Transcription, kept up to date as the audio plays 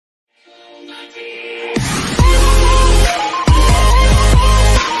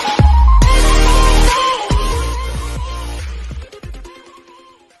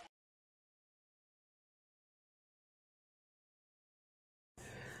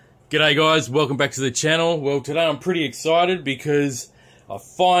G'day guys, welcome back to the channel. Well, today I'm pretty excited because I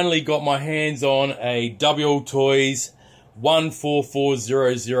finally got my hands on a WLTOYS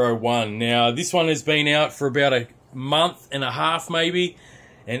 144001. Now, this one has been out for about a month and a half maybe,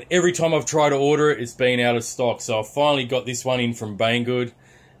 and every time I've tried to order it, it's been out of stock. So I finally got this one in from Banggood.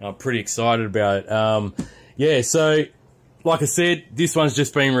 I'm pretty excited about it. Yeah, so like I said, this one's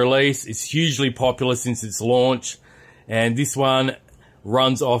just been released. It's hugely popular since its launch, and this one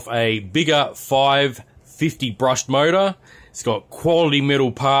runs off a bigger 550 brushed motor. It's got quality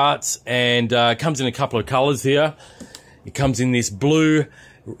metal parts, and comes in a couple of colors here. It comes in this blue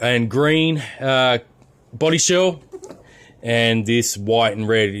and green body shell, and this white and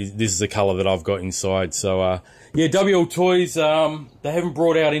red. This is the color that I've got inside. So yeah, WLTOYS, they haven't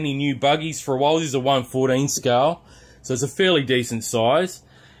brought out any new buggies for a while. This is a 1/14 scale, so it's a fairly decent size.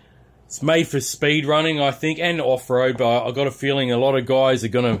 It's made for speed running, I think, and off-road, but I've got a feeling a lot of guys are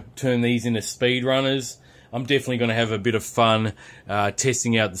going to turn these into speed runners. I'm definitely going to have a bit of fun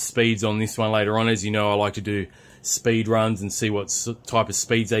testing out the speeds on this one later on. As you know, I like to do speed runs and see what type of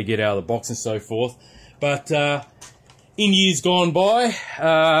speeds they get out of the box and so forth. But in years gone by,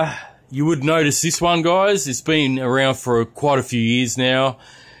 you would notice this one, guys. It's been around for quite a few years now.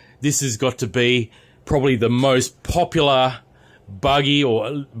 This has got to be probably the most popular buggy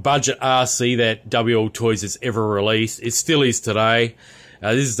or budget RC that WLTOYS has ever released. It still is today.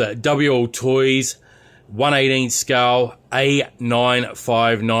 This is the WLTOYS 1/18 scale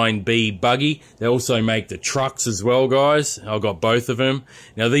A959B buggy. They also make the trucks as well, guys. I've got both of them.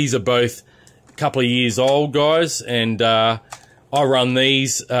 Now, these are both a couple of years old, guys, and I run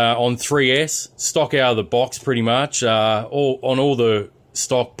these on 3S, stock out of the box pretty much, on all the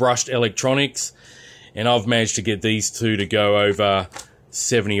stock brushed electronics. And I've managed to get these two to go over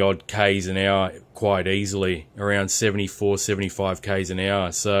 70 odd Ks an hour quite easily, around 74, 75 Ks an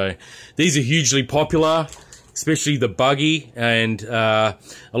hour. So these are hugely popular, especially the buggy, and a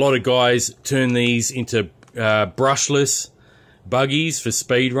lot of guys turn these into brushless buggies for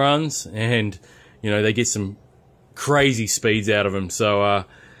speed runs, and you know, they get some crazy speeds out of them. So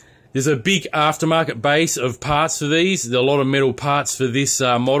there's a big aftermarket base of parts for these. There's a lot of metal parts for this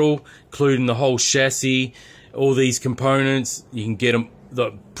model, including the whole chassis, all these components. You can get them,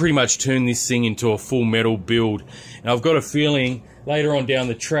 pretty much turn this thing into a full metal build. And I've got a feeling later on down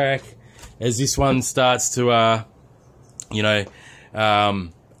the track, as this one starts to, you know,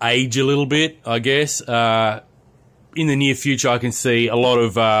 age a little bit, I guess, in the near future, I can see a lot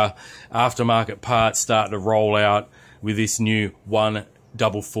of aftermarket parts starting to roll out with this new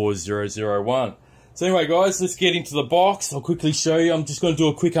 144001. So anyway, guys, let's get into the box. I'll quickly show you. I'm just going to do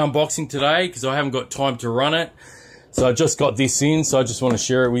a quick unboxing today because I haven't got time to run it. So I just got this in, so I just want to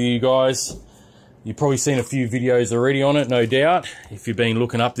share it with you guys. You've probably seen a few videos already on it, no doubt, if you've been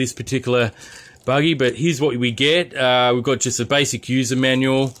looking up this particular buggy. But here's what we get. We've got just a basic user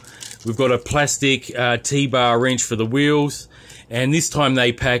manual. We've got a plastic T-bar wrench for the wheels. And this time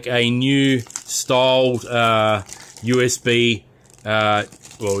they pack a new styled USB,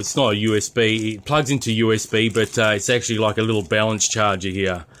 well, it's not a USB, it plugs into USB, but it's actually like a little balance charger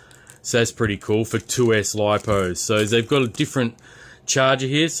here. So that's pretty cool for 2S LiPos. So they've got a different charger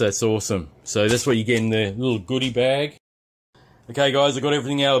here, so that's awesome. So that's what you get in the little goodie bag. Okay guys, I got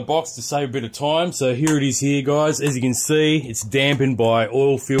everything out of the box to save a bit of time. So here it is here, guys. As you can see, it's dampened by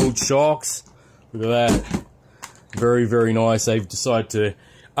oil-filled shocks. Look at that. Very, very nice. They've decided to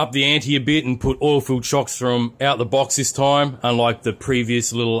up the ante a bit and put oil-filled shocks from out the box this time, unlike the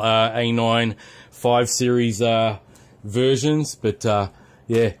previous little A9 5 series versions. But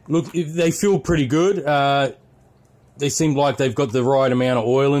yeah, look, they feel pretty good. They seem like they've got the right amount of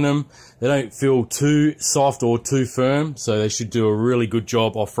oil in them. They don't feel too soft or too firm, so they should do a really good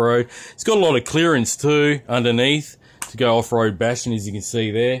job off-road. It's got a lot of clearance too underneath to go off-road bashing, as you can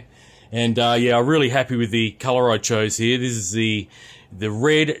see there. And yeah, I'm really happy with the color I chose here. This is the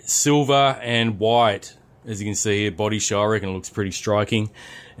red, silver, and white. As you can see here, body show, I reckon it looks pretty striking.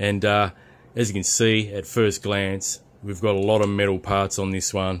 And as you can see at first glance, we've got a lot of metal parts on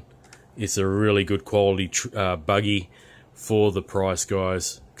this one. It's a really good quality buggy for the price,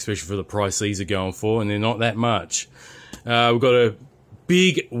 guys, especially for the price these are going for, and they're not that much. We've got a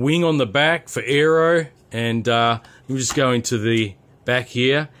big wing on the back for aero, and we'll just go into the back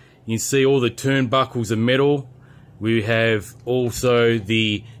here. You can see all the turnbuckles are metal. We have also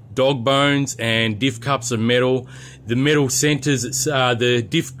the dog bones and diff cups are metal. The metal centers, the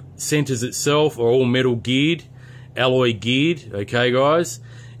diff centers itself are all metal geared, alloy geared, okay guys?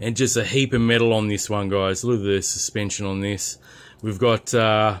 And just a heap of metal on this one, guys. Look at the suspension on this. We've got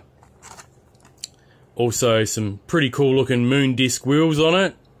also some pretty cool looking moon disc wheels on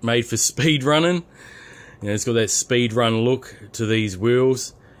it. made for speed running. You know, it's got that speed run look to these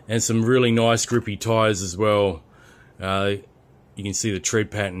wheels, and some really nice grippy tyres as well. You can see the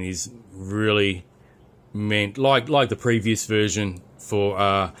tread pattern is really meant like the previous version for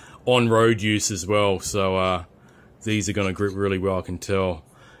on-road use as well. So these are going to grip really well, I can tell.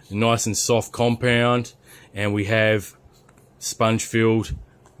 Nice and soft compound, and we have sponge-filled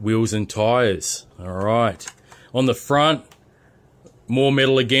wheels and tyres. All right, on the front, more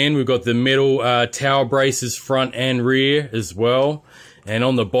metal again. We've got the metal tower braces front and rear as well. And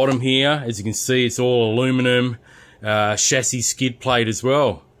on the bottom here, as you can see, it's all aluminum chassis skid plate as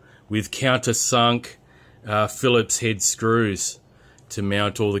well, with countersunk Phillips head screws to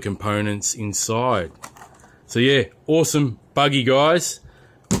mount all the components inside. So yeah, awesome buggy, guys.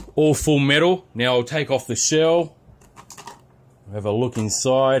 All full metal. Now I'll take off the shell, have a look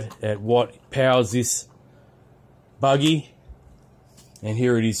inside at what powers this buggy. And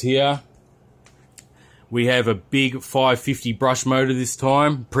here it is here. We have a big 550 brush motor this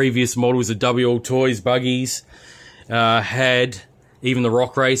time. Previous models of WLTOYS buggies had, even the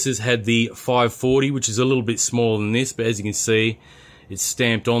rock racers had the 540, which is a little bit smaller than this, but as you can see, it's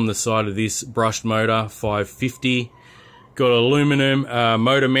stamped on the side of this brushed motor, 550. Got aluminum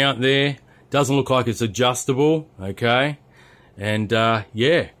motor mount there. Doesn't look like it's adjustable, okay? And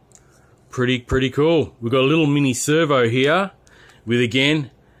yeah, pretty cool. We've got a little mini servo here with, again,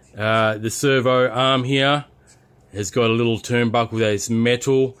 the servo arm here has got a little turnbuckle that is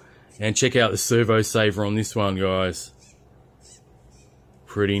metal. And check out the servo saver on this one, guys.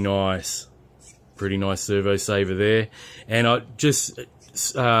 Pretty nice servo saver there. And I just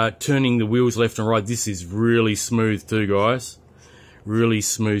turning the wheels left and right, this is really smooth too, guys. Really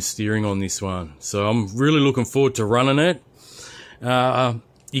smooth steering on this one. So I'm really looking forward to running it.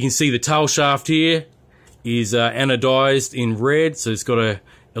 You can see the tail shaft here is anodized in red, so it's got a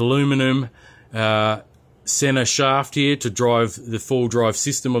aluminum center shaft here to drive the full drive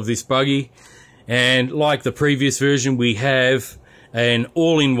system of this buggy. And like the previous version, we have an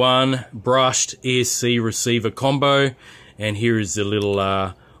all-in-one brushed ESC receiver combo, and here is the little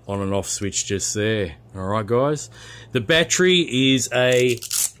on and off switch just there. All right, guys, the battery is a,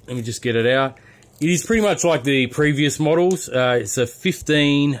 let me just get it out, it is pretty much like the previous models. It's a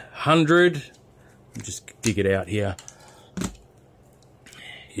 1500, let me just dig it out here.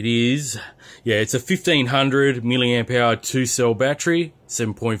 It is, yeah, it's a 1500 milliamp hour 2-cell battery,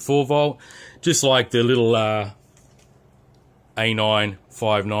 7.4 volt, just like the little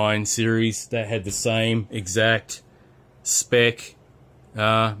A959 series that had the same exact spec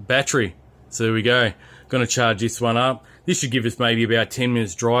battery. So there we go. Going to charge this one up. This should give us maybe about 10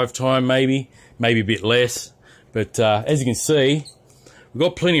 minutes drive time, maybe a bit less. But as you can see, we've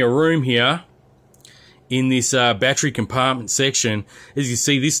got plenty of room here in this battery compartment section. As you can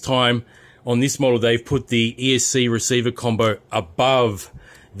see, this time on this model, they've put the ESC receiver combo above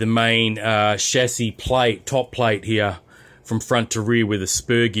the main chassis plate, top plate here, from front to rear where the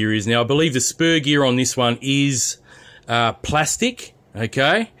spur gear is. Now, I believe the spur gear on this one is plastic,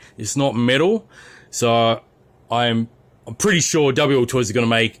 okay? It's not metal. So I'm pretty sure WLTOYS are going to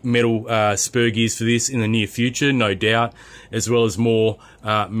make metal spur gears for this in the near future, no doubt, as well as more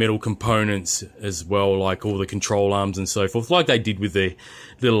metal components as well, like all the control arms and so forth, like they did with the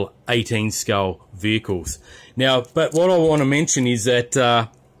little 18 scale vehicles. Now, but what I want to mention is that I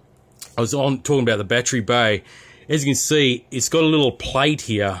was talking about the battery bay. As you can see, it's got a little plate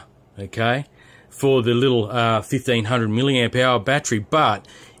here, okay, for the little 1500 milliamp hour battery. But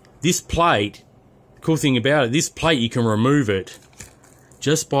this plate, cool thing about it, this plate, you can remove it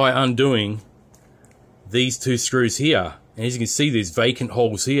just by undoing these two screws here. And as you can see, there's vacant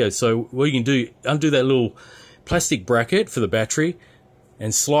holes here. So what you can do, undo that little plastic bracket for the battery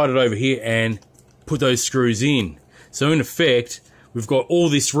and slide it over here and put those screws in. So in effect, we've got all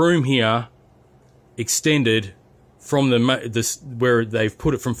this room here extended from where they've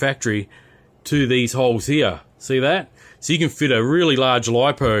put it from factory to these holes here. See that? So you can fit a really large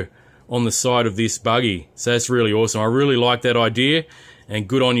lipo on the side of this buggy. So that's really awesome. I really like that idea, and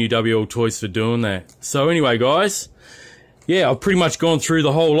good on you, WLTOYS, for doing that. So anyway, guys, yeah, I've pretty much gone through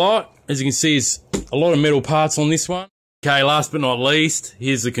the whole lot. As you can see, there's a lot of metal parts on this one. Okay, last but not least,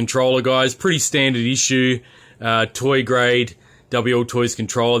 here's the controller, guys. Pretty standard issue, toy grade WLTOYS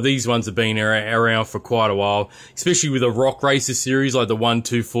controller. These ones have been around for quite a while, especially with a rock racer series like the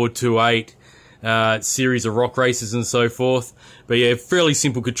 12428 series of rock racers and so forth. But yeah, fairly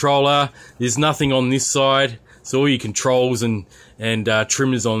simple controller. There's nothing on this side, so all your controls and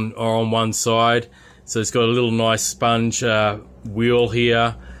trimmers are on one side. So it's got a little nice sponge wheel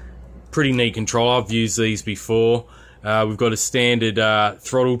here. Pretty neat controller. I've used these before. We've got a standard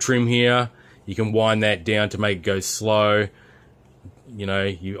throttle trim here. You can wind that down to make it go slow. You know,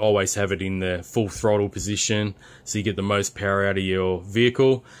 you always have it in the full throttle position, so you get the most power out of your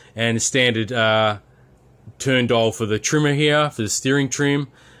vehicle. And a standard turn dial for the trimmer here, for the steering trim.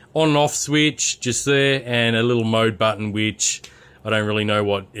 On and off switch, just there, and a little mode button, which I don't really know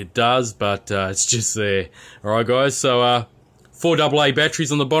what it does, but it's just there. Alright guys, so 4 AA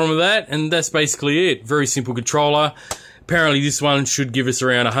batteries on the bottom of that, and that's basically it. Very simple controller. Apparently this one should give us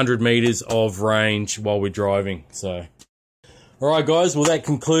around 100 meters of range while we're driving. So, alright guys, well that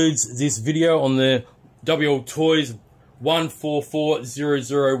concludes this video on the WLTOYS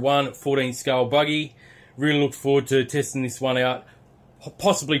 144001 14 scale buggy. Really look forward to testing this one out.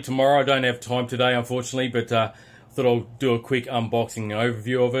 Possibly tomorrow. I don't have time today, unfortunately, but I thought I'll do a quick unboxing and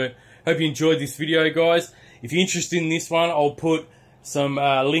overview of it. Hope you enjoyed this video, guys. If you're interested in this one, I'll put some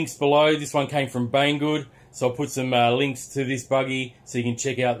links below. This one came from Banggood, so I'll put some links to this buggy so you can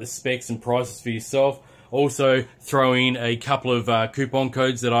check out the specs and prices for yourself. Also, throw in a couple of coupon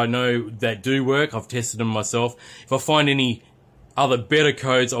codes that I know that do work. I've tested them myself. If I find any other better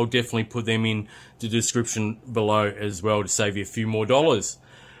codes, I'll definitely put them in the description below as well to save you a few more dollars.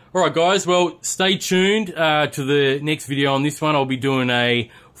 Alright guys, well stay tuned to the next video on this one. I'll be doing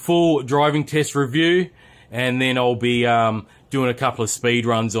a full driving test review, and then I'll be doing a couple of speed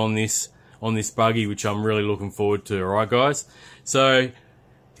runs on this buggy, which I'm really looking forward to. Alright guys, so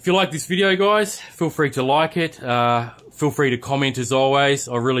if you like this video guys, feel free to like it, feel free to comment as always.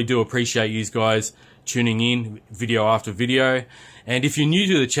 I really do appreciate you guys tuning in video after video. And if you're new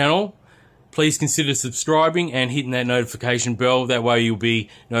to the channel, please consider subscribing and hitting that notification bell. That way you'll be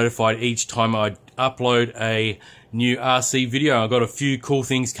notified each time I upload a new RC video. I've got a few cool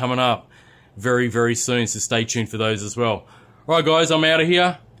things coming up very, very soon, so stay tuned for those as well. Alright guys, I'm out of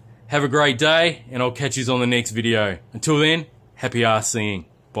here. Have a great day, and I'll catch you on the next video. Until then, happy RCing.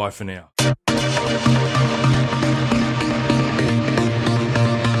 Bye for now.